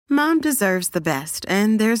Mom deserves the best,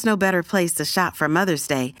 and there's no better place to shop for Mother's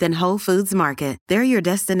Day than Whole Foods Market. They're your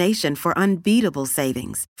destination for unbeatable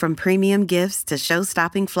savings, from premium gifts to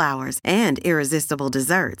show-stopping flowers and irresistible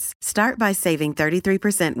desserts. Start by saving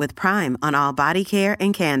 33% with Prime on all body care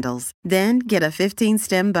and candles. Then get a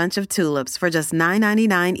 15-stem bunch of tulips for just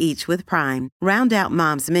 $9.99 each with Prime. Round out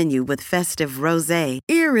Mom's menu with festive rosé,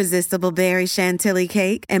 irresistible berry chantilly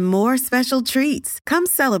cake, and more special treats. Come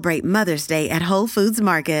celebrate Mother's Day at Whole Foods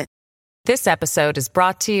Market. This episode is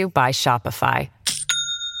brought to you by Shopify.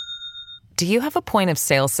 Do you have a point of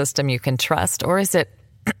sale system you can trust, or is it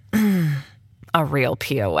a real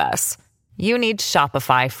POS? You need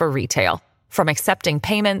Shopify for retail. From accepting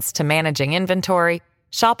payments to managing inventory,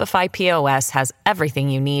 Shopify POS has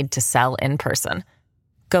everything you need to sell in person.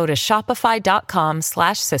 Go to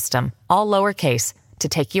shopify.com/system, all lowercase, to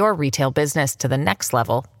take your retail business to the next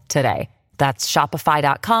level today. That's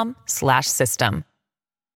shopify.com/system.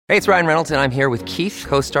 Hey, it's Ryan Reynolds, and I'm here with Keith,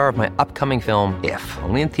 co-star of my upcoming film, If,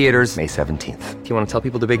 only in theaters May 17th. Do you want to tell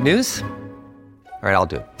people the big news? All right, I'll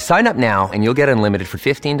do it. Sign up now and you'll get unlimited for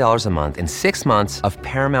 $15 a month and 6 months of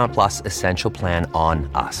Paramount Plus Essential Plan on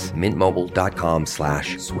us.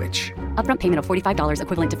 MintMobile.com/switch. Upfront payment of $45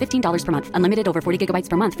 equivalent to $15 per month. Unlimited over 40 gigabytes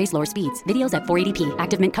per month. Face lower speeds. Videos at 480p.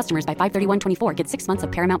 Active Mint customers by 531.24 get 6 months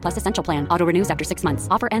of Paramount Plus Essential Plan. Auto renews after 6 months.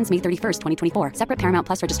 Offer ends May 31st, 2024. Separate Paramount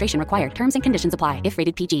Plus registration required. Terms and conditions apply if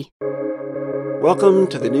rated PG. Welcome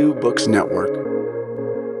to the New Books Network.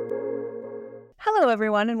 Hello,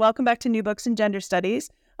 everyone, and welcome back to New Books in Gender Studies,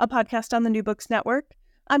 a podcast on the New Books Network.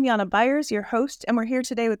 I'm Yana Byers, your host, and we're here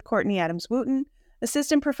today with Courtney Adams-Wooten,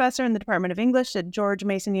 assistant professor in the Department of English at George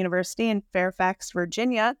Mason University in Fairfax,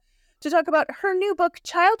 Virginia, to talk about her new book,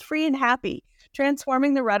 Childfree and Happy,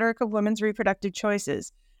 Transforming the Rhetoric of Women's Reproductive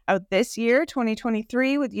Choices, out this year,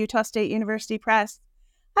 2023, with Utah State University Press.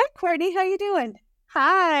 Hi, Courtney. How you doing?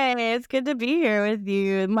 Hi, it's good to be here with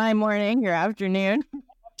you. My morning, your afternoon.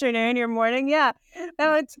 Your morning, yeah.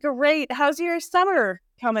 Oh, it's great. How's your summer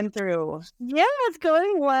coming through? Yeah, it's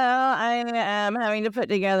going well. I am having to put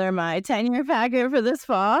together my tenure packet for this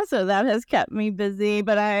fall, so that has kept me busy.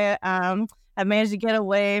 But I've managed to get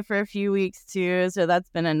away for a few weeks too, so that's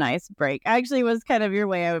been a nice break. Actually, it was kind of your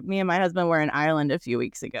way. Me and my husband were in Ireland a few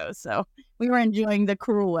weeks ago, so we were enjoying the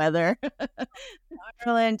cruel weather.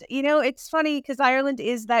 Ireland, it's funny because Ireland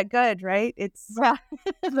is that good, right?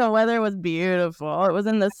 The weather was beautiful. It was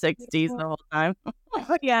in the 60s the whole time.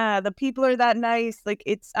 Yeah, the people are that nice. Like,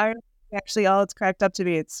 it's Ireland, actually all it's cracked up to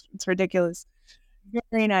be. It's ridiculous.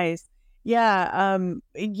 Very nice. Yeah,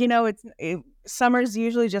 summers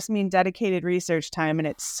usually just mean dedicated research time, and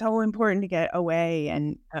it's so important to get away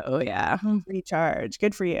and recharge.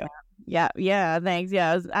 Good for you. Yeah, thanks.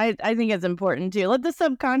 Yeah, I think it's important too. Let the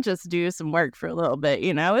subconscious do some work for a little bit.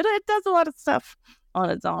 It does a lot of stuff on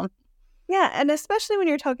its own. Yeah, and especially when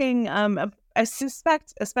you're talking, I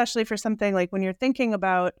suspect, especially for something like when you're thinking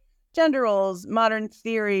about gender roles, modern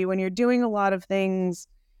theory, when you're doing a lot of things,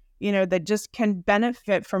 that just can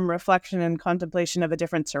benefit from reflection and contemplation of a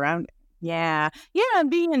different surrounding. Yeah,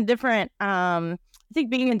 and being in different, I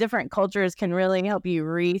think being in different cultures can really help you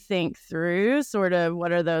rethink through sort of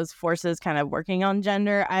what are those forces kind of working on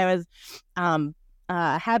gender. I was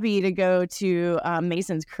happy to go to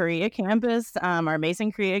Mason's Korea campus, our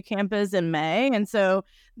Mason Korea campus in May. And so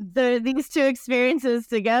these two experiences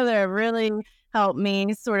together really helped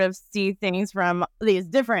me sort of see things from these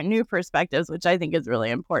different new perspectives, which I think is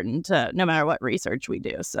really important to no matter what research we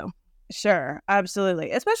do. So. Sure,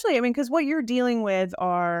 absolutely. Especially, because what you're dealing with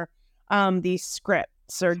are these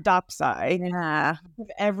scripts or doxai. Yeah.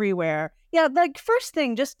 Everywhere. Yeah, like first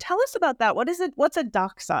thing, just tell us about that. What is it? What's a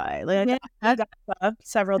doxai?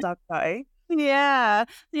 Several doxai. Yeah.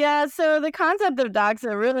 So the concept of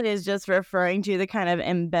doxa really is just referring to the kind of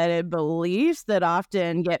embedded beliefs that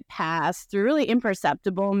often get passed through really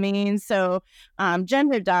imperceptible means. So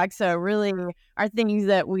gender doxa really are things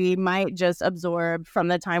that we might just absorb from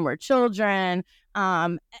the time we're children,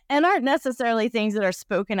 and aren't necessarily things that are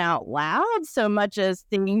spoken out loud so much as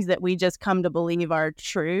things that we just come to believe are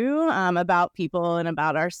true about people and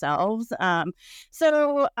about ourselves.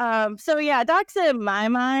 So doxa in my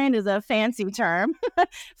mind is a fancy term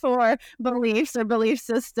for beliefs or belief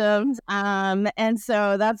systems. And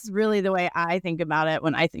so that's really the way I think about it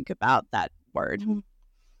when I think about that word.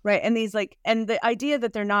 Right. And these and the idea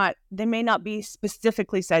that they may not be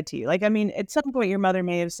specifically said to you. At some point your mother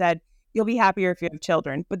may have said, you'll be happier if you have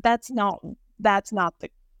children, but that's not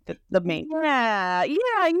the main. Yeah.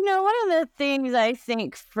 One of the things I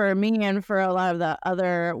think for me and for a lot of the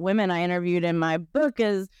other women I interviewed in my book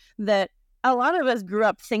is that a lot of us grew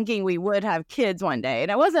up thinking we would have kids one day.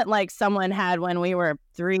 And it wasn't like someone had when we were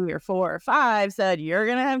 3 or 4 or 5 said, you're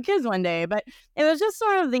going to have kids one day. But it was just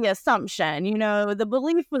sort of the assumption, the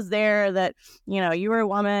belief was there that, you were a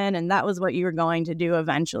woman and that was what you were going to do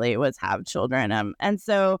eventually, was have children. And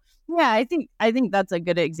so, yeah, I think that's a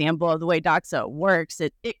good example of the way doxa works.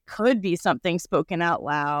 It could be something spoken out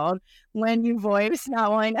loud when you voice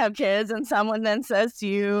not wanting to have kids and someone then says to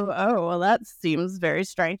you, oh, well, that seems very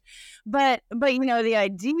strange. But the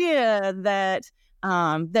idea that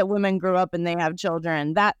that women grow up and they have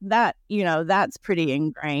children, that's pretty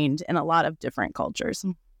ingrained in a lot of different cultures.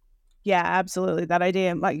 Yeah, absolutely. That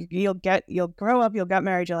idea, like you'll grow up, you'll get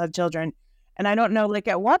married, you'll have children. And I don't know, like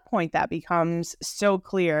at what point that becomes so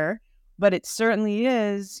clear, but it certainly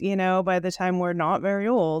is, by the time we're not very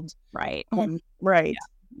old. Right. Right.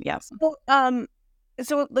 Yeah. Yes. Well,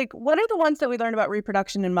 so like, what are the ones that we learn about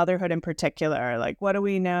reproduction and motherhood in particular? Like, what do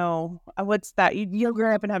we know? What's that? You'll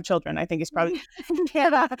grow up and have children, I think is probably.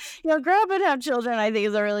 Yeah, you'll grow up and have children, I think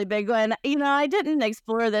is a really big one. I didn't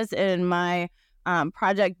explore this in my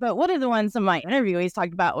project, but one of the ones some of my interviewees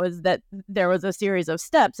talked about was that there was a series of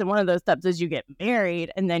steps, and one of those steps is you get married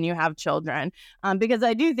and then you have children, because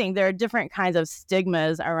I do think there are different kinds of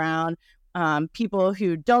stigmas around people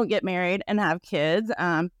who don't get married and have kids,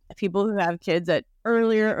 people who have kids at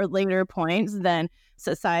earlier or later points than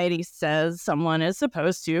society says someone is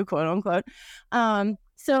supposed to, quote unquote.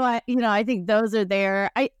 So I think those are there.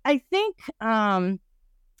 I think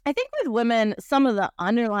with women, some of the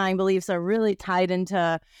underlying beliefs are really tied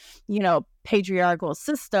into, patriarchal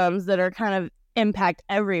systems that are kind of impact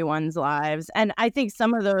everyone's lives. And I think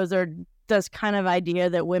some of those are this kind of idea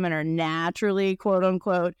that women are naturally, quote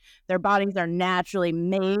unquote, their bodies are naturally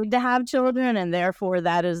made to have children, and therefore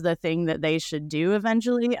that is the thing that they should do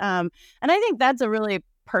eventually. And I think that's a really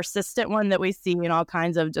persistent one that we see in all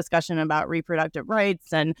kinds of discussion about reproductive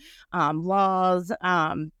rights and laws,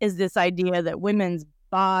 is this idea that women's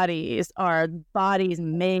bodies are bodies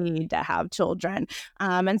made to have children.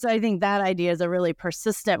 And so I think that idea is a really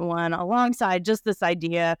persistent one, alongside just this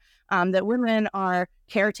idea that women are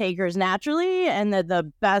caretakers naturally, and that the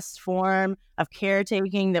best form of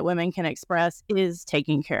caretaking that women can express is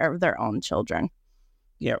taking care of their own children.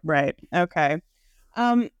 Yeah, right. Okay.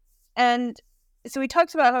 And so we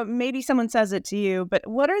talked about how maybe someone says it to you, but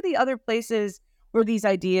what are the other places where these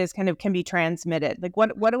ideas kind of can be transmitted? Like,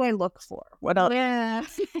 what do I look for? What else? Yeah.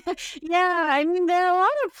 Yeah. I mean, there are a lot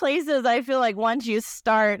of places I feel like once you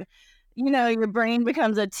start, your brain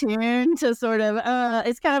becomes attuned to sort of,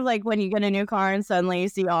 it's kind of like when you get a new car and suddenly you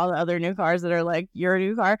see all the other new cars that are like your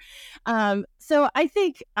new car. So I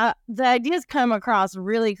think the ideas come across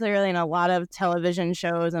really clearly in a lot of television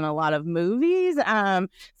shows and a lot of movies.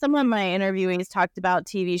 Some of my interviewees talked about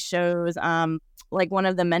TV shows, like one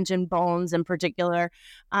of them mentioned Bones in particular,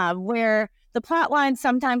 where the plot line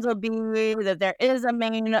sometimes will be that there is a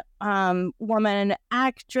main woman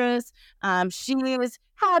actress. She is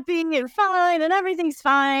happy and fine and everything's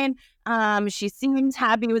fine. She seems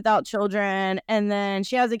happy without children. And then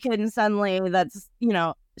she has a kid and suddenly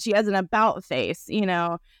she has an about face,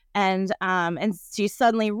 and she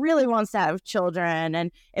suddenly really wants to have children.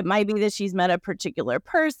 And it might be that she's met a particular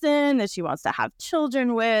person that she wants to have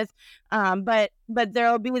children with. But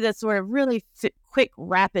there'll be this sort of really quick,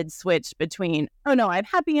 rapid switch between, oh no, I'm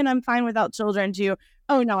happy and I'm fine without children, to,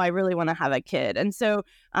 oh no, I really want to have a kid. And so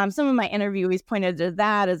some of my interviewees pointed to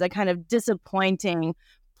that as a kind of disappointing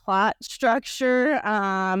plot structure,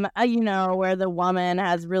 where the woman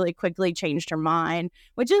has really quickly changed her mind,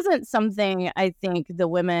 which isn't something I think the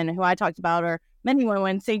women who I talked about, or many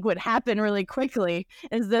women, think would happen really quickly,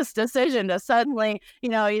 is this decision to suddenly,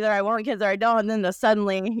 either I want kids or I don't, and then to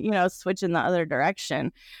suddenly, switch in the other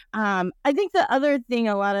direction. I think the other thing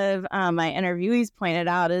a lot of my interviewees pointed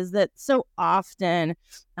out is that so often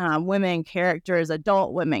women characters,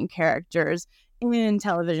 adult women characters in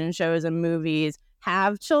television shows and movies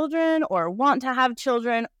have children or want to have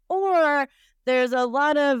children, or there's a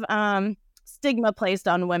lot of stigma placed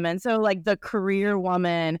on women. So like the career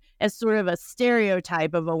woman is sort of a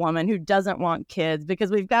stereotype of a woman who doesn't want kids,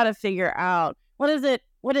 because we've got to figure out what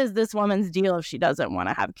is this woman's deal if she doesn't want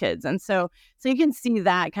to have kids. And so you can see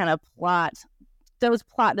that kind of those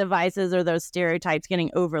plot devices or those stereotypes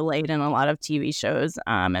getting overlaid in a lot of TV shows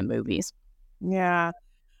and movies. Yeah.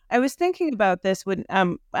 I was thinking about this when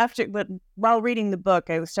while reading the book,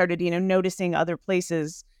 I started, noticing other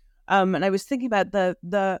places, and I was thinking about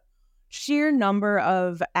the sheer number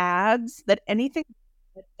of ads that anything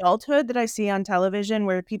adulthood that I see on television,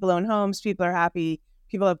 where people own homes, people are happy,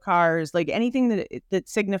 people have cars, like anything that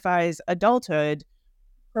signifies adulthood,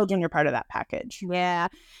 children are part of that package. Yeah,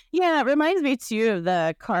 it reminds me too of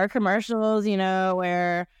the car commercials,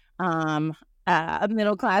 where a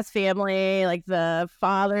middle-class family, like the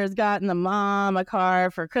father's gotten the mom a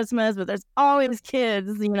car for Christmas, but there's always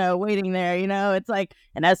kids, waiting there. It's like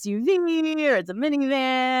an SUV or it's a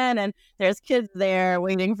minivan, and there's kids there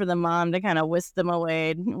waiting for the mom to kind of whisk them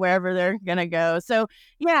away wherever they're going to go. So,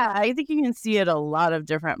 yeah, I think you can see it a lot of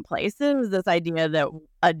different places, this idea that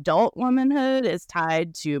adult womanhood is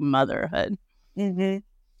tied to motherhood.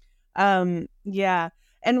 Mm-hmm. Yeah.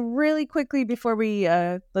 And really quickly before we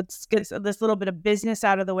let's get this little bit of business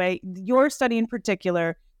out of the way, your study in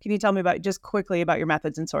particular, can you tell me just quickly about your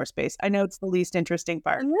methods and source base? I know it's the least interesting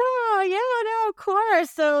part. No, of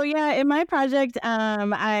course. So in my project,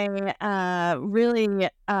 I really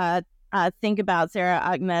think about Sarah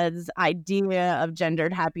Ahmed's idea of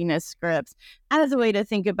gendered happiness scripts as a way to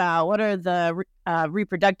think about what are the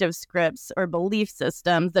reproductive scripts or belief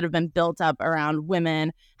systems that have been built up around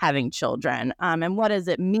women having children. And what does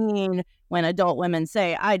it mean when adult women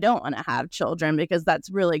say, I don't want to have children, because that's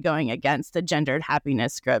really going against the gendered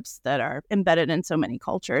happiness scripts that are embedded in so many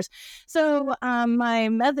cultures. So my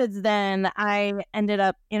methods then, I ended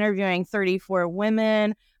up interviewing 34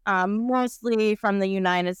 women, mostly from the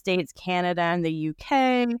United States, Canada, and the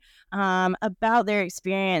UK, about their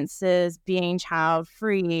experiences being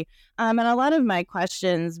child-free. And a lot of my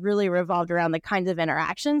questions really revolved around the kinds of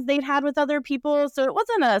interactions they'd had with other people. So it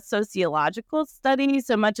wasn't a sociological study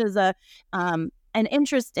so much as an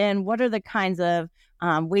interest in what are the kinds of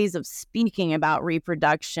ways of speaking about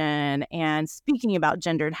reproduction and speaking about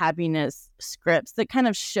gendered happiness scripts that kind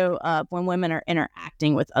of show up when women are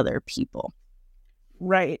interacting with other people.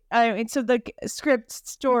 Right. So the script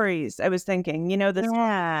stories, I was thinking,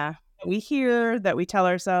 that we hear, that we tell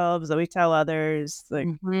ourselves, that we tell others, like,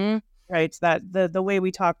 right? That the way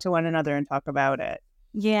we talk to one another and talk about it.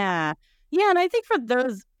 Yeah. And I think for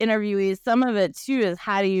those interviewees, some of it too is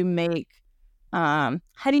how do you make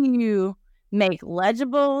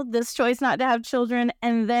legible this choice not to have children,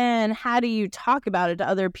 and then how do you talk about it to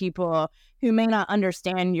other people who may not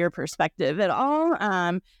understand your perspective at all?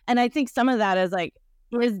 And I think some of that is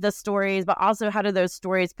the stories, but also how do those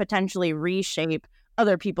stories potentially reshape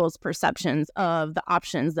other people's perceptions of the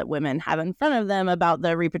options that women have in front of them about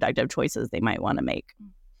the reproductive choices they might want to make.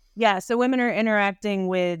 Yeah, so women are interacting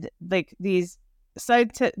with these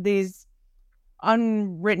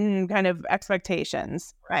unwritten kind of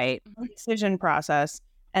expectations, right? Decision process,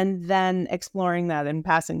 and then exploring that and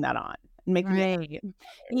passing that on. Right.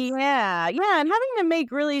 Yeah, and having to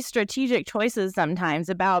make really strategic choices sometimes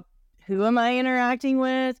about who am I interacting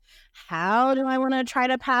with? How do I want to try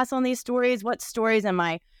to pass on these stories? What stories am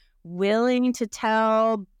I willing to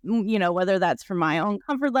tell? Whether that's from my own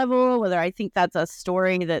comfort level, whether I think that's a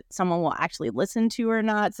story that someone will actually listen to or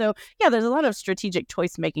not. So, yeah, there's a lot of strategic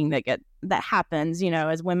choice making that happens,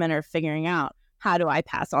 as women are figuring out how do I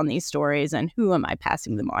pass on these stories and who am I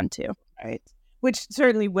passing them on to? Right. Which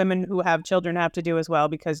certainly women who have children have to do as well,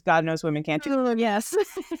 because God knows women can't do that. Yes.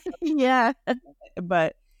 Yeah.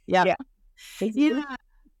 But yeah.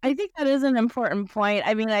 I think that is an important point.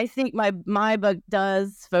 I mean, I think my book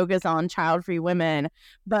does focus on child-free women,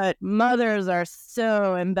 but mothers are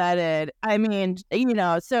so embedded. I mean,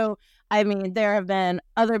 there have been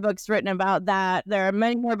other books written about that. There are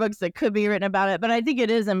many more books that could be written about it, but I think it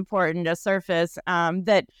is important to surface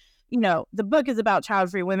that, the book is about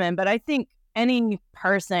child-free women, but I think any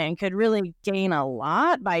person could really gain a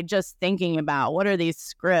lot by just thinking about what are these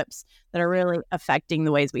scripts that are really affecting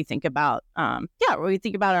the ways we think about, we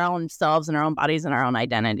think about our own selves and our own bodies and our own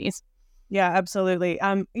identities. Yeah, absolutely.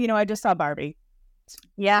 I just saw Barbie.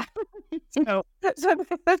 Yeah. so that's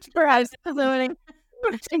perhaps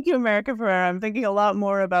thank you, America Ferrera. I'm thinking a lot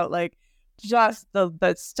more about just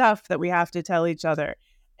the stuff that we have to tell each other.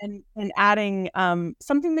 And adding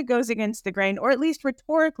something that goes against the grain, or at least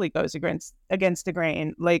rhetorically goes against the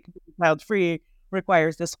grain, like child-free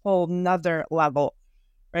requires this whole nother level,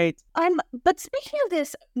 right? But speaking of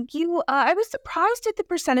this, I was surprised at the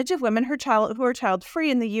percentage of women who are child-free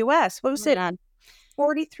in the U.S. What was it?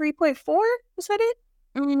 43.4? Was that it?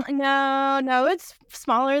 No, it's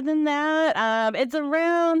smaller than that. It's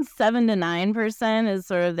around 7 to 9% is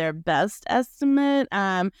sort of their best estimate.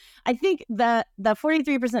 I think that the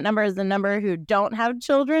 43% number is the number who don't have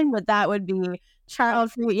children, but that would be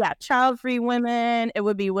child-free. Yeah, child-free women. It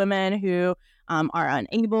would be women who are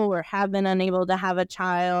unable or have been unable to have a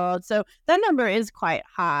child. So that number is quite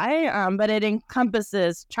high, but it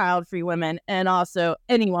encompasses child-free women and also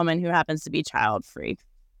any woman who happens to be child-free.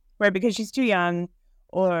 Right, because she's too young.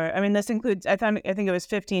 Or, this includes, I think it was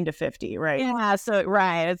 15 to 50, right? Yeah, so,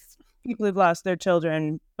 right. It's people who've lost their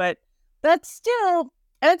children. But that's still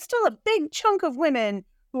a big chunk of women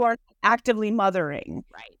who are actively mothering.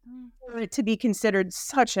 Right. For it to be considered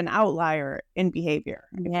such an outlier in behavior.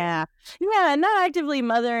 Yeah. Yeah. Not actively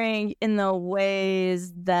mothering in the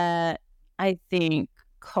ways that I think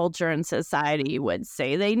culture and society would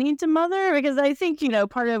say they need to mother. Because I think,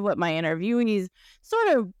 part of what my interviewees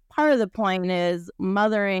part of the point is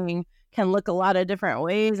mothering can look a lot of different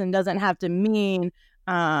ways and doesn't have to mean,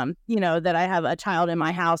 that I have a child in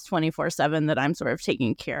my house 24/7 that I'm sort of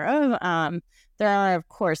taking care of. There are, of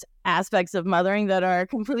course, aspects of mothering that are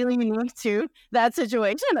completely unique to that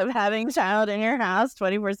situation of having a child in your house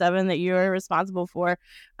 24/7 that you are responsible for.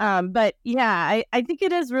 But yeah, I think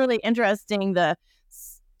it is really interesting the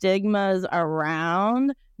stigmas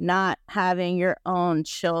around not having your own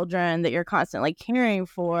children that you're constantly caring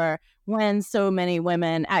for when so many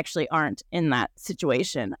women actually aren't in that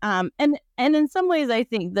situation. And in some ways, I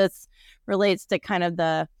think this relates to kind of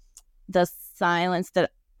the silence that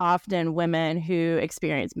often women who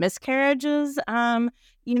experience miscarriages,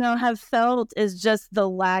 have felt, is just the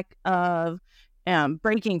lack of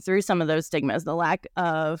breaking through some of those stigmas, the lack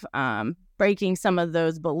of breaking some of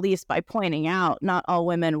those beliefs by pointing out not all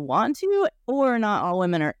women want to, or not all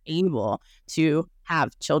women are able to have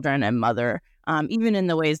children and mother, even in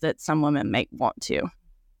the ways that some women may want to.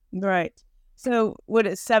 Right. So would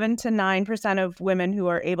it 7 to 9% of women who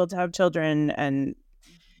are able to have children and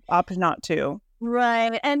opt not to?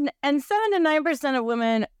 Right. And 7 to 9% of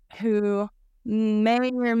women who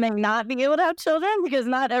may or may not be able to have children, because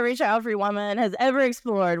not every child-free woman has ever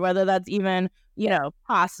explored whether that's even,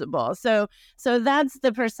 possible. So that's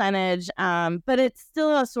the percentage, but it's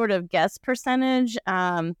still a sort of guess percentage.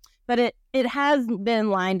 But it has been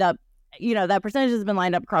lined up, that percentage has been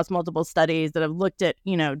lined up across multiple studies that have looked at,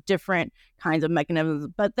 different kinds of mechanisms.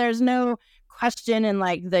 But there's no question in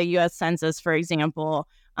like the U.S. Census, for example,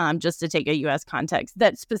 just to take a U.S. context,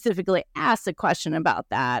 that specifically asks a question about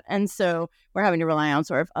that. And so we're having to rely on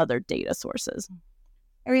sort of other data sources.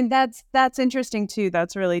 I mean, that's interesting too.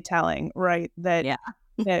 That's really telling, right? That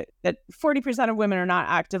 40% of women are not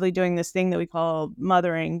actively doing this thing that we call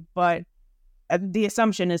mothering, but the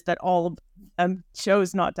assumption is that all of them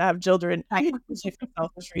chose not to have children for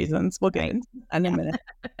selfish reasons. We'll get into that in a minute.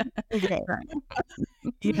 Okay.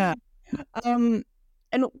 Yeah. And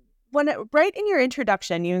right in your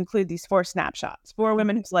introduction, you include these 4 snapshots, 4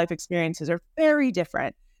 women whose life experiences are very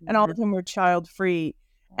different, and all of them were child-free.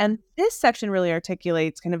 And this section really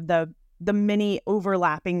articulates kind of the many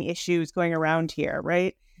overlapping issues going around here,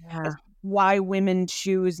 right? Yeah. Why women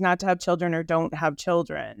choose not to have children or don't have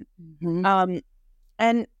children. Mm-hmm.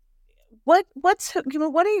 And what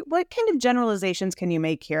kind of generalizations can you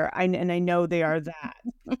make here? I know they are that,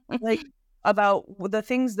 like, about the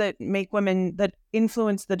things that make women, that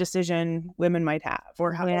influence the decision women might have,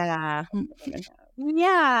 or how women have.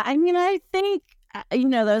 Yeah. I mean, I think,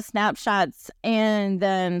 those snapshots and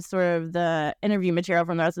then sort of the interview material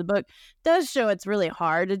from the rest of the book does show it's really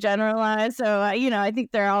hard to generalize. So, I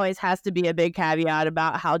think there always has to be a big caveat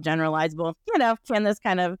about how generalizable, can this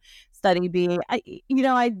kind of study be.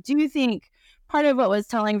 I do think part of what was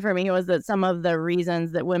telling for me was that some of the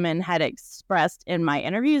reasons that women had expressed in my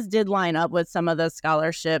interviews did line up with some of the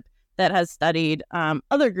scholarship that has studied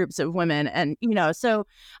other groups of women. And,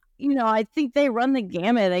 I think they run the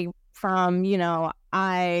gamut from,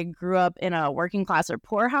 I grew up in a working class or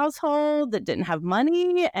poor household that didn't have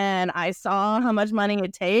money, and I saw how much money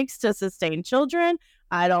it takes to sustain children.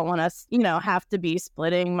 I don't want to, have to be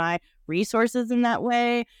splitting my resources in that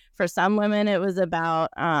way. For some women, it was about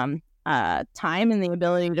time and the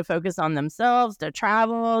ability to focus on themselves, to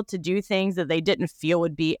travel, to do things that they didn't feel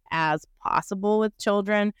would be as possible with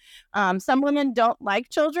children. Some women don't like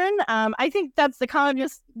children. I think that's the common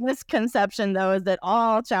misconception, though, is that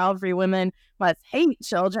all child-free women must hate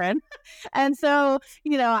children. And so,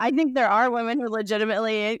 I think there are women who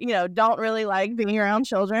legitimately, don't really like being around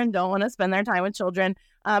children, don't want to spend their time with children.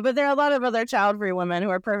 But there are a lot of other child-free women who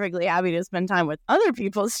are perfectly happy to spend time with other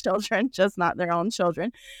people's children, just not their own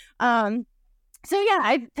children. So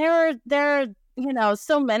yeah, there are,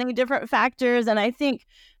 so many different factors, and I think,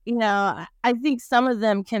 I think some of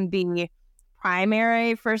them can be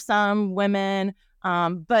primary for some women,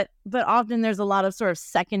 but often there's a lot of sort of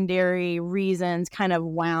secondary reasons kind of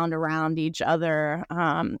wound around each other.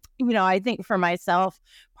 I think for myself,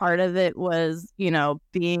 part of it was,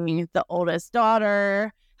 being the oldest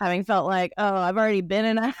daughter, having felt like, oh, I've already been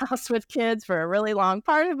in a house with kids for a really long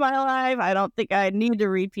part of my life. I don't think I need to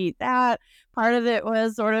repeat that. Part of it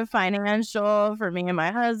was sort of financial for me and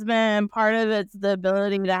my husband. Part of it's the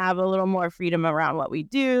ability to have a little more freedom around what we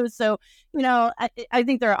do. So, I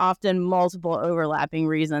think there are often multiple overlapping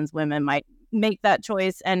reasons women might make that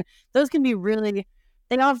choice. And those can be really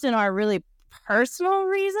they often are really personal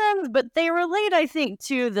reasons, but they relate, I think,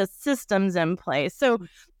 to the systems in place. So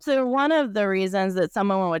one of the reasons that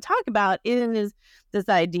someone would talk about is this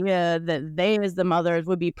idea that they, as the mothers,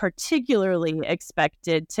 would be particularly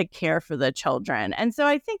expected to care for the children. And so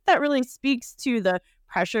I think that really speaks to the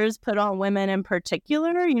pressures put on women in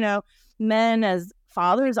particular. Men as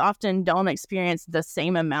fathers often don't experience the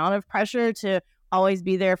same amount of pressure to always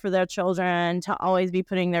be there for their children, to always be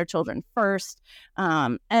putting their children first.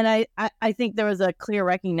 And I think there was a clear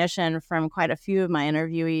recognition from quite a few of my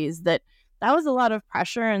interviewees that was a lot of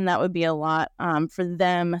pressure, and that would be a lot for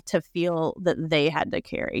them to feel that they had to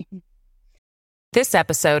carry. This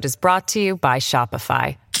episode is brought to you by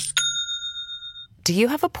Shopify. Do you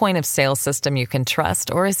have a point of sale system you can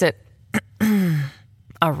trust, or is it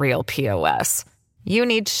a real POS? You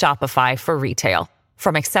need Shopify for retail.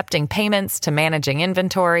 From accepting payments to managing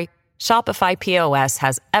inventory, Shopify POS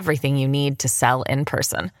has everything you need to sell in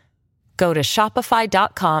person. Go to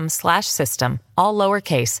shopify.com/system, all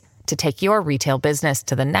lowercase, to take your retail business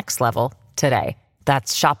to the next level today.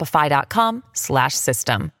 That's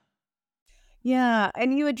shopify.com/system. Yeah,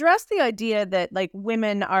 and you address the idea that like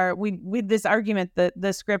women are with this argument that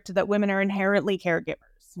the script that women are inherently caregivers,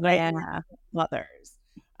 right? Yeah. Mothers,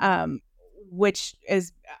 which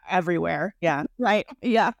is everywhere. Yeah, right.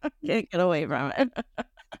 Yeah, can't get away from it.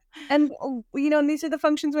 And and these are the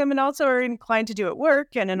functions women also are inclined to do at work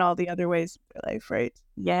and in all the other ways of life, right?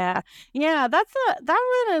 Yeah, that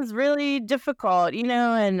one is really difficult,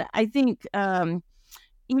 and I think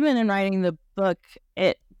even in writing the book,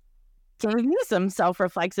 it gave me some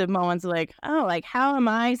self-reflexive moments like, how am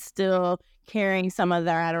I still carrying some of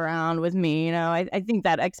that around with me? I think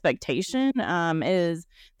that expectation is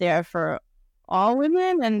there for all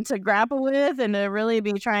women and to grapple with and to really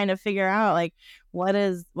be trying to figure out like what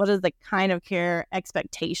is the kind of care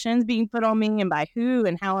expectations being put on me and by who,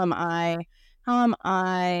 and how am I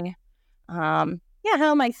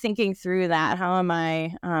thinking through that? How am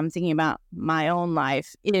I thinking about my own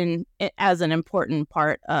life as an important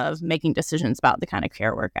part of making decisions about the kind of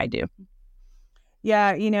care work I do?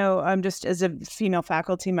 Yeah, just as a female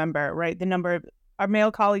faculty member, right? The number of our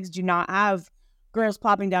male colleagues do not have girls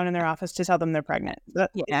plopping down in their office to tell them they're pregnant.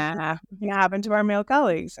 That's going to happen to our male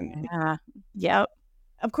colleagues. And yep.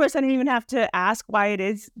 Of course, I don't even have to ask why it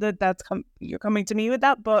is that's you're coming to me with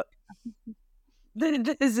that book.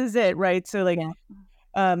 This is it, right? So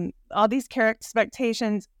all these care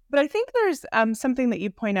expectations. But I think there's something that you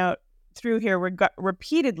point out through here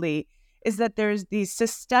repeatedly is that there's these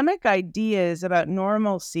systemic ideas about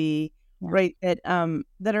normalcy, right? That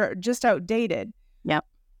are just outdated. Yep.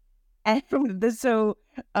 And so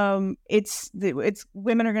it's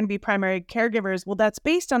women are going to be primary caregivers. Well, that's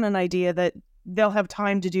based on an idea that they'll have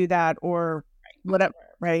time to do that or whatever,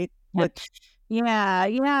 right?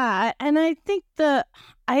 Yeah. And I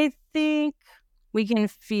think we can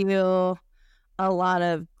feel a lot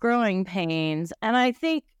of growing pains. And I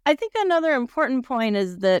think another important point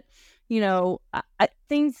is that,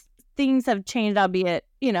 things have changed, albeit,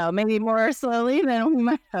 maybe more slowly than we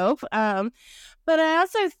might hope. But I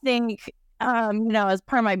also think, as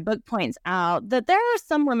part of my book points out, that there are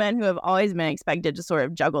some women who have always been expected to sort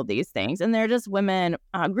of juggle these things. And they're just women,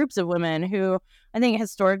 groups of women who I think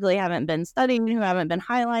historically haven't been studied, who haven't been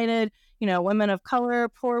highlighted, women of color,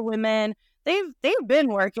 poor women. They've been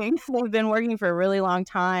working. They've been working for a really long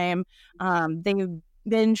time. They've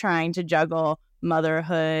been trying to juggle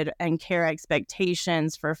motherhood and care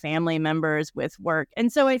expectations for family members with work.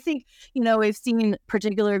 And so I think, we've seen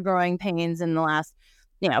particular growing pains in the last,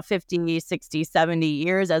 50, 60, 70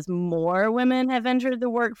 years as more women have entered the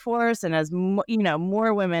workforce and as,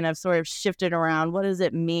 more women have sort of shifted around. What does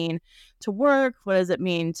it mean to work? What does it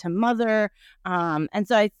mean to mother? And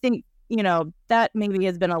so I think, that maybe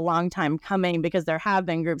has been a long time coming because there have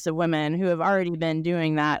been groups of women who have already been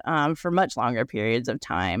doing that for much longer periods of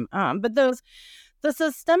time. But the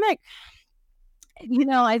systemic,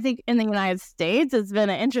 I think in the United States, it's been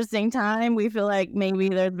an interesting time. We feel like maybe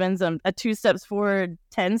there's been a 2 steps forward,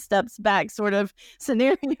 10 steps back sort of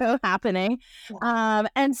scenario happening.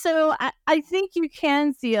 And so I think you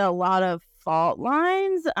can see a lot of fault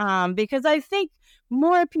lines because I think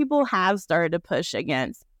more people have started to push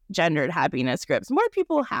against gendered happiness scripts. More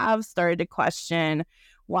people have started to question,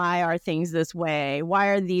 why are things this way? Why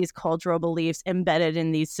are these cultural beliefs embedded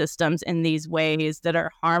in these systems in these ways that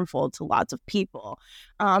are harmful to lots of people?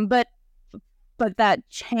 But that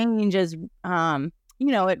change is,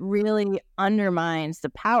 it really undermines the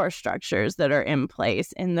power structures that are in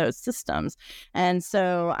place in those systems. And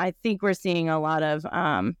so I think we're seeing a lot of,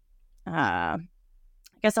 I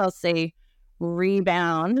guess I'll say,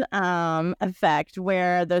 rebound effect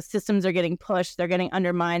where those systems are getting pushed, they're getting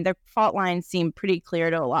undermined. Their fault lines seem pretty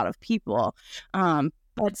clear to a lot of people,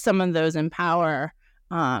 but some of those in power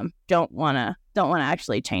don't want to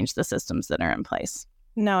actually change the systems that are in place.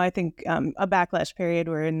 No, I think a backlash period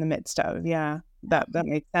we're in the midst of. Yeah, that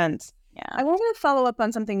makes sense. Yeah. I want to follow up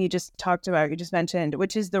on something you just talked about, you just mentioned,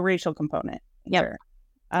 which is the racial component. Yep.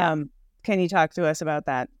 Can you talk to us about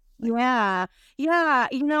that? Yeah.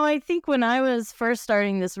 I think when I was first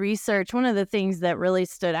starting this research, one of the things that really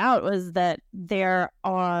stood out was that there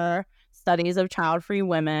are studies of child-free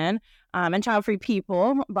women and child-free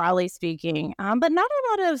people, broadly speaking, but not a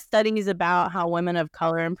lot of studies about how women of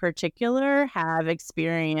color in particular have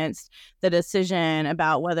experienced the decision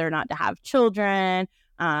about whether or not to have children.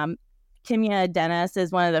 Kimya Dennis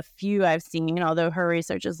is one of the few I've seen, although her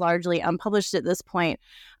research is largely unpublished at this point,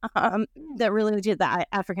 that really looked at the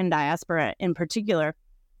African diaspora in particular.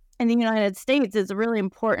 In the United States, it's a really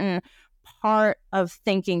important part of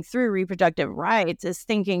thinking through reproductive rights is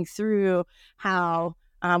thinking through how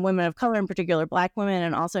women of color, in particular Black women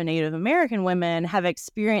and also Native American women, have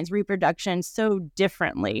experienced reproduction so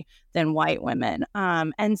differently than white women.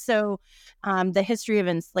 And so the history of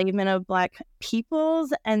enslavement of Black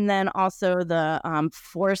peoples and then also the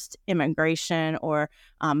forced immigration or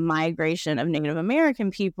migration of Native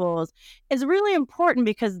American peoples is really important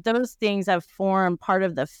because those things have formed part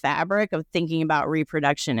of the fabric of thinking about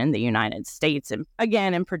reproduction in the United States. And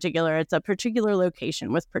again, in particular, it's a particular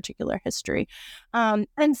location with particular history.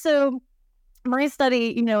 And so my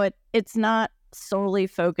study, it's not solely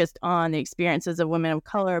focused on the experiences of women of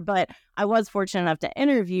color, but I was fortunate enough to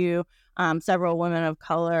interview several women of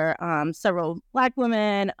color, several Black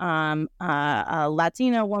women, a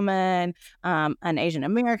Latina woman, an Asian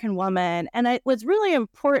American woman. And it was really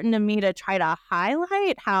important to me to try to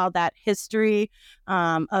highlight how that history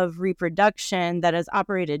of reproduction that has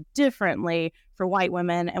operated differently for white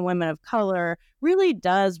women and women of color really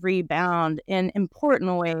does rebound in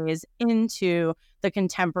important ways into the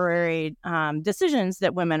contemporary decisions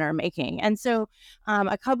that women are making. And so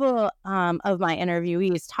a couple of my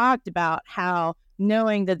interviewees talked about how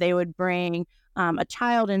knowing that they would bring a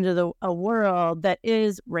child into a world that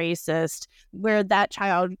is racist, where that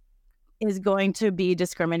child is going to be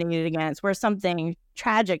discriminated against, where something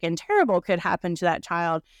tragic and terrible could happen to that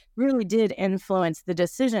child, really did influence the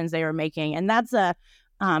decisions they were making. And that's a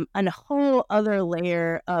whole other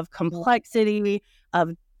layer of complexity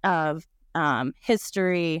of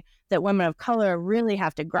history that women of color really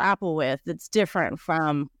have to grapple with that's different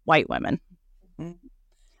from white women. Mm-hmm.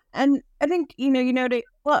 And I think,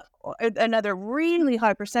 another really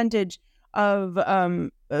high percentage of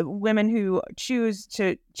women who choose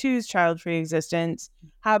child-free existence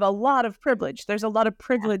have a lot of privilege. There's a lot of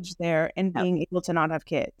privilege there in being able to not have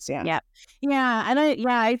kids. Yeah. And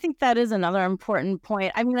I think that is another important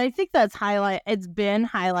point. I mean, I think it's been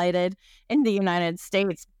highlighted in the United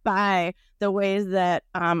States by the ways that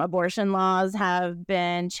abortion laws have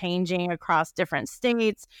been changing across different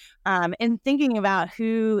states, and thinking about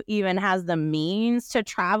who even has the means to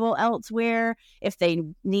travel elsewhere if they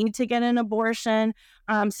need to get an abortion.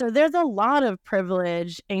 So there's a lot of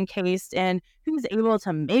privilege encased in who's able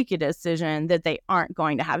to make a decision that they aren't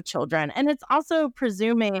going to have children. And it's also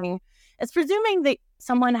presuming that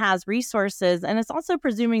someone has resources, and it's also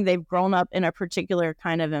presuming they've grown up in a particular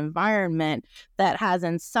kind of environment that has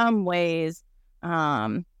in some ways,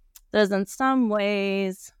 I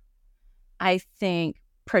think,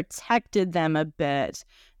 protected them a bit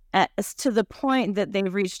to the point that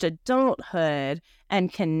they've reached adulthood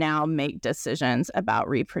and can now make decisions about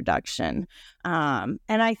reproduction. And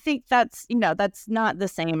I think that's not the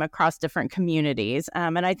same across different communities.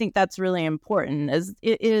 And I think that's really important, is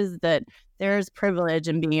that there's privilege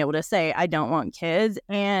in being able to say, I don't want kids,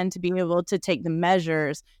 and to be able to take the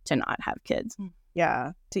measures to not have kids.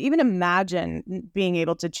 Yeah. To even imagine being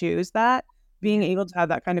able to choose that, being able to have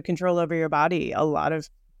that kind of control over your body, a lot of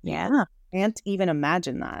people can't even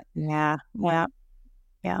imagine that. Yeah.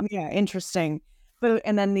 Interesting. But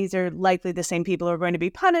and then these are likely the same people who are going to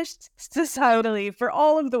be punished societally for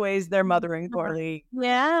all of the ways they're mothering poorly.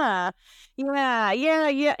 I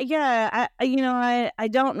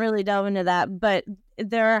don't really delve into that, but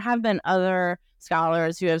there have been other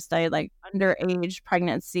scholars who have studied like underage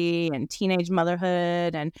pregnancy and teenage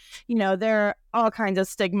motherhood, and there are all kinds of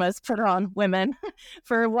stigmas put on women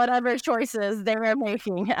for whatever choices they are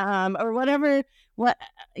making, or whatever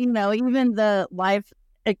even the life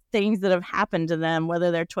things that have happened to them,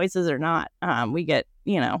 whether they're choices or not. We get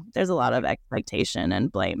there's a lot of expectation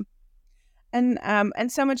and blame,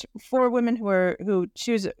 and so much for women who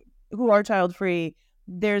are child free.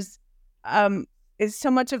 There's is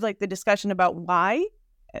so much of like the discussion about why.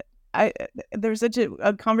 There's such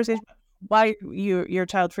a conversation about why you're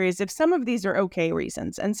child free is if some of these are okay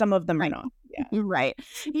reasons and some of them are not. Yeah. Right.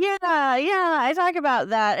 Yeah. I talk about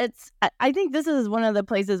that. I think this is one of the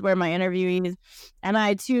places where my interviewees and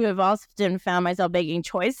I too have often found myself making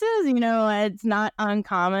choices. It's not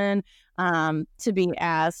uncommon to be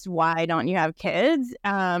asked, why don't you have kids?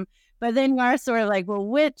 But then you are sort of like, well,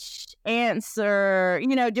 which answer,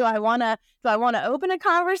 do I want to open a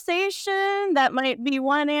conversation? That might be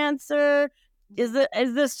one answer. Is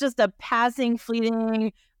this just a passing,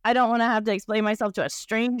 fleeting, I don't want to have to explain myself to a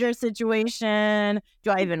stranger situation? Do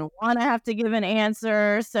I even want to have to give an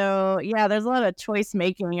answer? So yeah, there's a lot of choice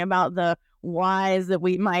making about the whys that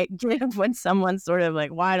we might give when someone's sort of like,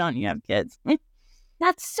 why don't you have kids?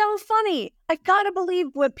 That's so funny. I gotta believe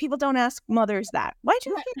what people don't ask mothers that. Why'd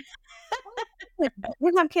you have kids?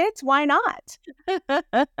 You have kids? Why not?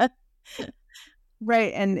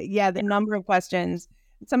 Right. And yeah, the number of questions,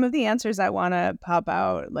 some of the answers I want to pop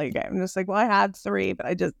out, like I'm just like, well, I had 3, but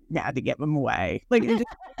I just had to give them away. Like,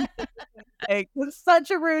 it's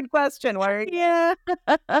such a rude question. Why are you? Yeah.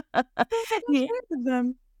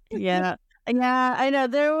 Yeah. Yeah, I know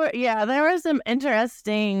there were some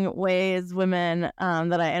interesting ways women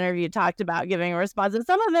that I interviewed talked about giving responses.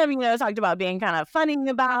 Some of them, talked about being kind of funny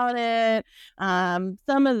about it.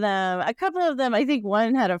 Some of them, a couple of them, I think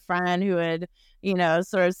one had a friend who would,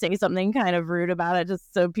 sort of say something kind of rude about it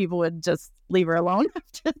just so people would just leave her alone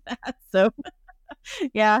after that. So,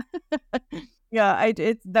 yeah. Yeah,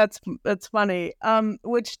 that's funny.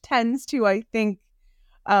 Which tends to, I think,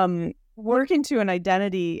 work into an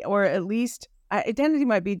identity, or at least identity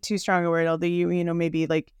might be too strong a word, although maybe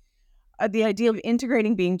like the idea of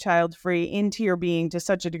integrating being child free into your being to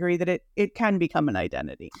such a degree that it can become an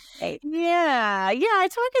identity. Right? Yeah, I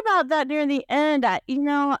talk about that near the end. I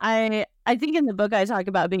think in the book I talk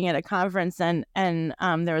about being at a conference and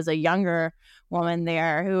there was a younger woman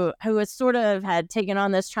there who was sort of had taken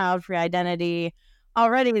on this child free identity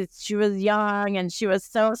already. She was young and she was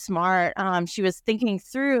so smart. She was thinking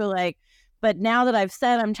through like, but now that I've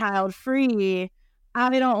said I'm child free,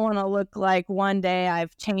 I don't want to look like one day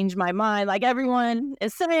I've changed my mind, like everyone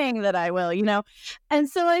is saying that I will, And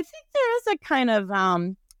so I think there is a kind of,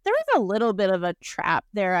 there is a little bit of a trap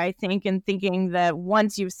there, I think, in thinking that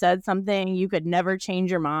once you've said something, you could never change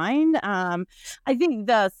your mind. I think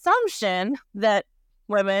the assumption that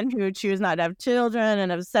women who choose not to have children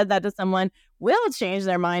and have said that to someone will change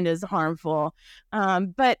their mind is harmful.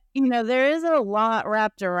 But, there is a lot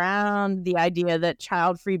wrapped around the idea that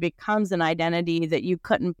child-free becomes an identity that you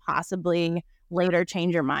couldn't possibly later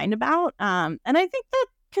change your mind about. And I think that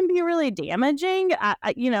can be really damaging. I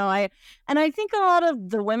think a lot of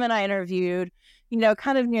the women I interviewed,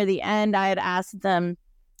 kind of near the end, I had asked them,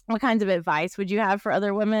 what kinds of advice would you have for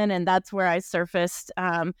other women? And that's where I surfaced.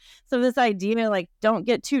 So this idea, like, don't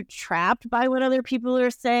get too trapped by what other people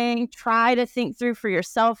are saying. Try to think through for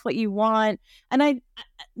yourself what you want. And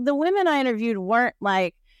the women I interviewed weren't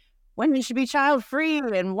like, women should be child free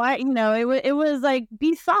and why, it was like,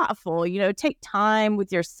 be thoughtful, take time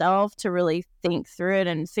with yourself to really think through it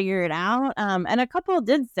and figure it out. And a couple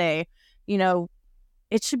did say,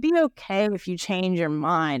 it should be okay if you change your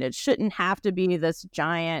mind. It shouldn't have to be this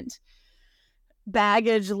giant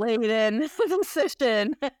baggage-laden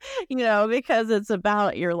decision, because it's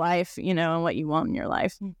about your life, and what you want in your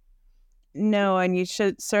life. No, and you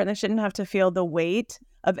certainly shouldn't have to feel the weight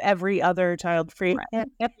of every other child-free. Right.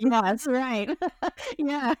 Yeah, that's right.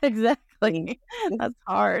 Yeah, exactly. That's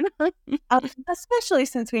hard. Especially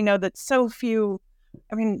since we know that so few,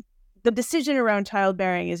 the decision around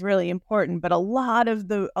childbearing is really important, but a lot of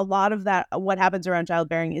that, what happens around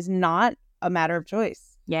childbearing is not a matter of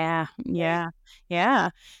choice. Yeah. And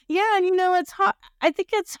it's hard. I think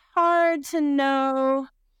it's hard to know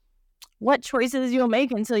what choices you'll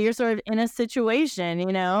make until you're sort of in a situation,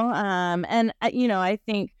 and I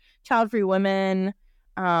think child-free women,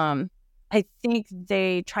 I think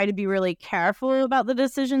they try to be really careful about the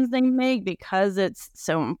decisions they make because it's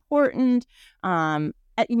so important.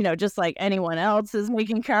 Just like anyone else is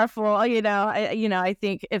making careful, I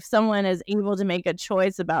think if someone is able to make a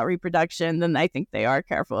choice about reproduction, then I think they are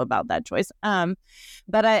careful about that choice.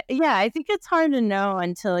 But I think it's hard to know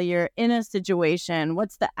until you're in a situation,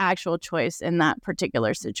 what's the actual choice in that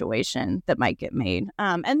particular situation that might get made.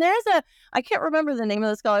 And I can't remember the name of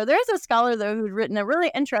the scholar. There's a scholar though who'd written a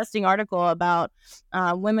really interesting article about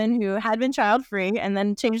women who had been child-free and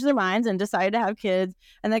then changed their minds and decided to have kids,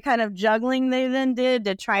 and the kind of juggling they then did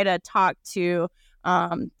to try to talk to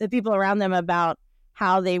the people around them about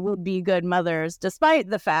how they would be good mothers, despite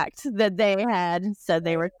the fact that they had said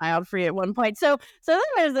they were child-free at one point. So then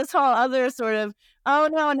there's this whole other sort of, oh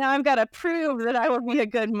no, now I've got to prove that I will be a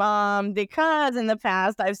good mom because in the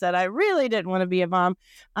past I've said I really didn't want to be a mom.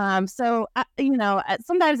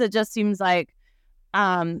 Sometimes it just seems like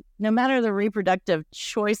no matter the reproductive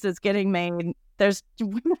choices getting made, there's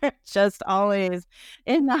women just always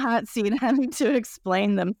in the hot seat having to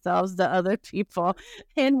explain themselves to other people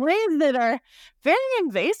in ways that are very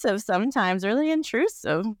invasive sometimes, really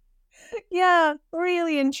intrusive. Yeah,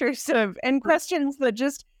 really intrusive. And questions that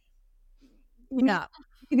just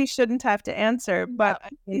you shouldn't have to answer. But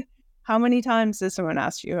how many times does someone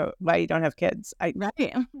ask you why you don't have kids? I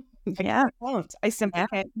won't. I simply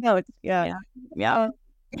can't. No, it's Yeah.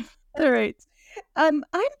 All right. I'm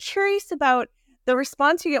curious about the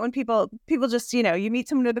response you get when people just, you meet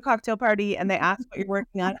someone at a cocktail party and they ask what you're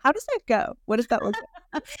working on. How does that go? What does that look like?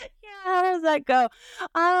 How does that go?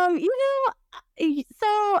 So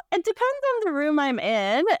it depends on the room I'm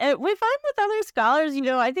in. If I'm with other scholars,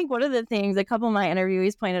 I think one of the things a couple of my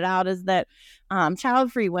interviewees pointed out is that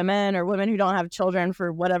child-free women or women who don't have children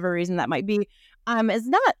for whatever reason that might be, is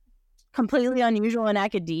not completely unusual in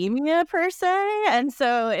academia per se. And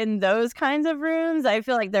so in those kinds of rooms, I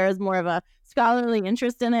feel like there is more of a scholarly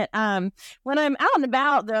interest in it. When I'm out and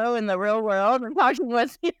about, though, in the real world and talking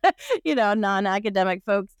with, non-academic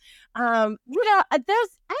folks, there's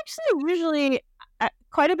actually usually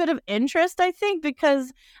quite a bit of interest, I think,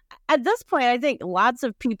 because at this point, I think lots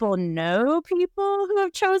of people know people who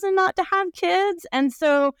have chosen not to have kids. And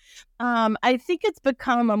so I think it's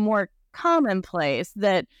become a more commonplace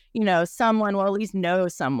that, someone will at least know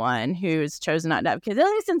someone who's chosen not to have kids, at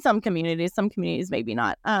least in some communities maybe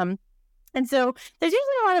not. And so there's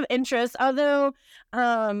usually a lot of interest, although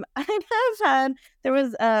there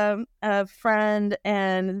was a friend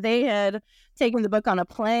and they had taken the book on a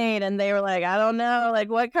plane and they were like, I don't know, like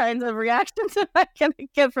what kinds of reactions am I going to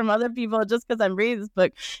get from other people just because I'm reading this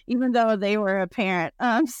book, even though they were a parent.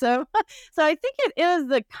 So I think it is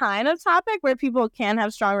the kind of topic where people can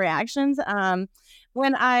have strong reactions.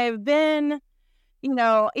 When I've been,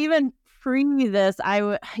 even pre this,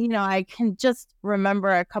 I can just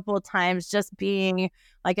remember a couple of times just being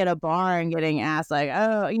like at a bar and getting asked like,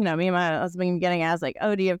 oh, me and my husband getting asked like,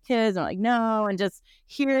 oh, do you have kids? And I'm like, no. And just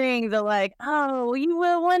hearing the like, oh, you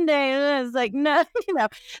will one day. And it's like, no,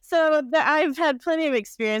 So I've had plenty of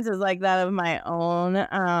experiences like that of my own.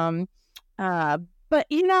 But,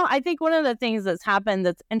 I think one of the things that's happened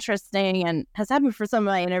that's interesting and has happened for some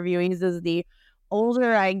of my interviewees is the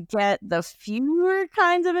older I get, the fewer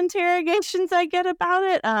kinds of interrogations I get about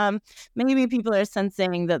it. Maybe people are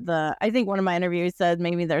sensing that I think one of my interviews said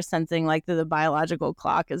maybe they're sensing like the biological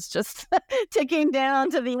clock is just ticking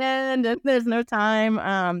down to the end and there's no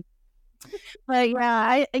time. But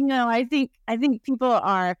yeah, I think people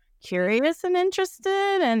are curious and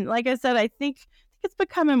interested. And like I said, I think it's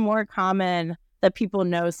becoming more common that people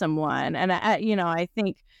know someone. And I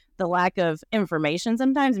think the lack of information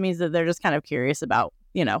sometimes means that they're just kind of curious about,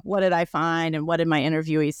 what did I find and what did my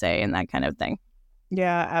interviewee say and that kind of thing.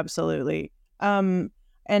 Yeah, absolutely. And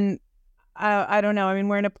I don't know. I mean,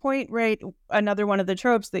 we're in a point, right? Another one of the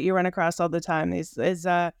tropes that you run across all the time is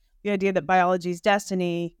the idea that biology is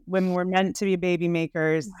destiny. Women were meant to be baby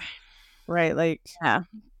makers, right? Like,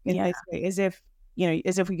 this way, as if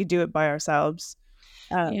we could do it by ourselves.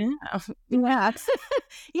 Yeah. Often,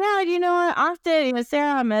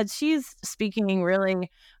 Sarah Ahmed, she's speaking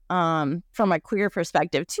really from a queer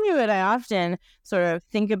perspective too, and I often sort of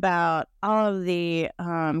think about all of the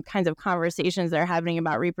kinds of conversations that are happening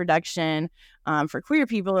about reproduction for queer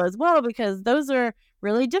people as well, because those are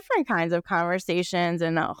really different kinds of conversations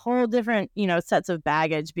and a whole different, sets of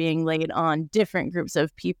baggage being laid on different groups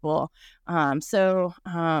of people.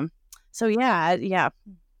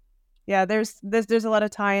 Yeah, there's a lot of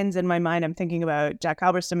tie-ins in my mind. I'm thinking about Jack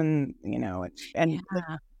Halberstam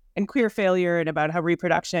and queer failure, and about how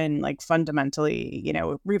reproduction, like fundamentally,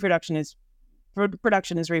 reproduction is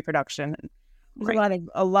reproduction. There's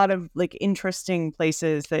a lot of like interesting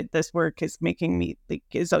places that this work is making me think.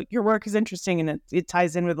 Your work is interesting, and it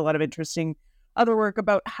ties in with a lot of interesting other work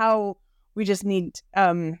about how we just need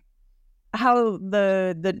how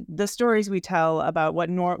the stories we tell about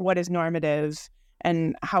what is normative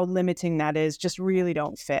and how limiting that is just really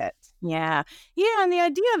don't fit. Yeah. And the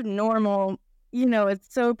idea of normal,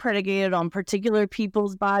 it's so predicated on particular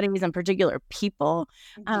people's bodies and particular people.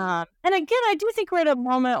 And again, I do think we're at a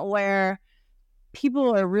moment where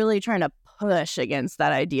people are really trying to push against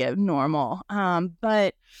that idea of normal.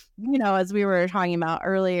 But, as we were talking about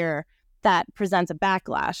earlier, that presents a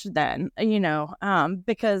backlash then,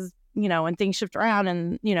 because when things shift around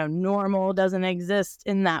and, normal doesn't exist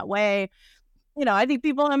in that way. I think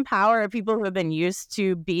people in power are people who have been used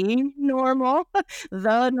to being normal,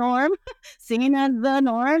 the norm, seen as the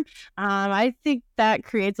norm. I think that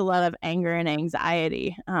creates a lot of anger and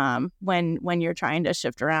anxiety when you're trying to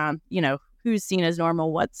shift around, who's seen as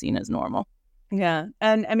normal, what's seen as normal. Yeah.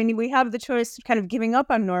 And I mean, we have the choice of kind of giving up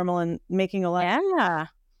on normal and making a life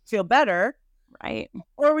feel better. Right.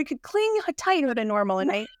 Or we could cling tighter to normal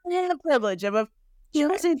and I have the privilege of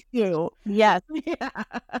choosing to. Yes.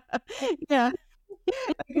 Yeah.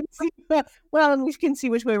 Well, we can see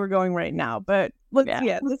which way we're going right now. But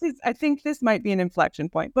I think this might be an inflection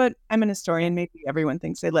point. But I'm an historian. Maybe everyone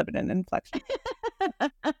thinks they live at an inflection. Well,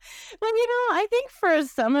 I think for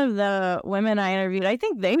some of the women I interviewed, I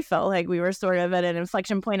think they felt like we were sort of at an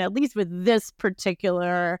inflection point, at least with this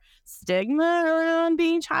particular stigma around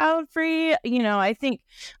being child-free. I think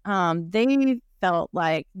they felt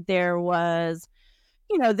like there was,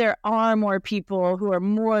 there are more people who are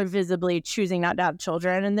more visibly choosing not to have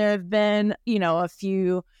children. And there have been, a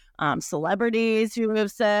few celebrities who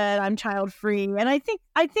have said, I'm child-free. And I think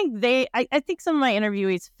some of my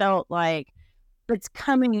interviewees felt like it's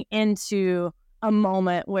coming into a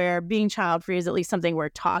moment where being child-free is at least something we're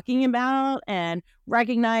talking about and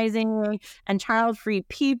recognizing, and child-free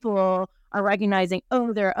people are recognizing,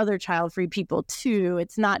 oh, there are other child-free people too.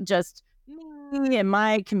 It's not just me and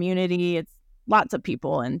my community. It's lots of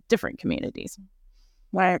people in different communities.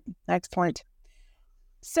 Right. Excellent.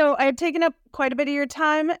 So I've taken up quite a bit of your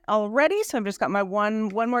time already. So I've just got my one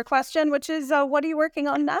more question, which is, what are you working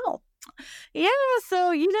on now? Yeah,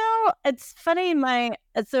 so it's funny.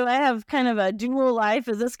 So I have kind of a dual life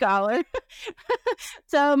as a scholar.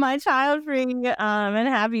 So my Childfree and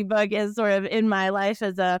Happy book is sort of in my life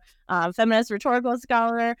as a feminist rhetorical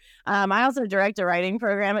scholar. I also direct a writing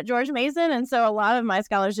program at George Mason, and so a lot of my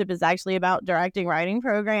scholarship is actually about directing writing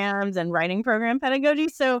programs and writing program pedagogy.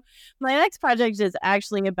 So my next project is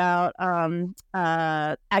actually about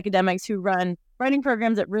academics who run writing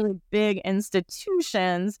programs at really big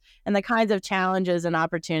institutions and the kinds of challenges and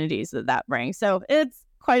opportunities that brings. So it's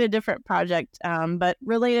quite a different project, but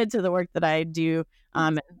related to the work that I do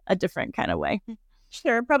in a different kind of way.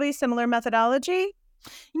 Sure. Probably similar methodology.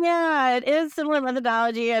 Yeah, it is similar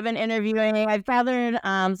methodology. I've been interviewing. I've gathered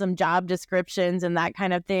some job descriptions and that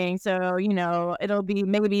kind of thing. So, it'll be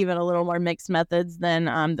maybe even a little more mixed methods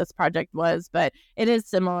than this project was, but it is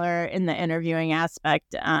similar in the interviewing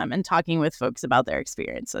aspect and talking with folks about their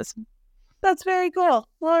experiences. That's very cool.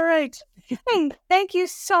 All right. Hey, thank you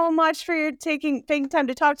so much for your taking time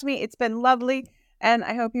to talk to me. It's been lovely, and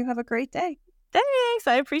I hope you have a great day. Thanks.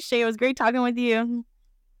 I appreciate it. It was great talking with you.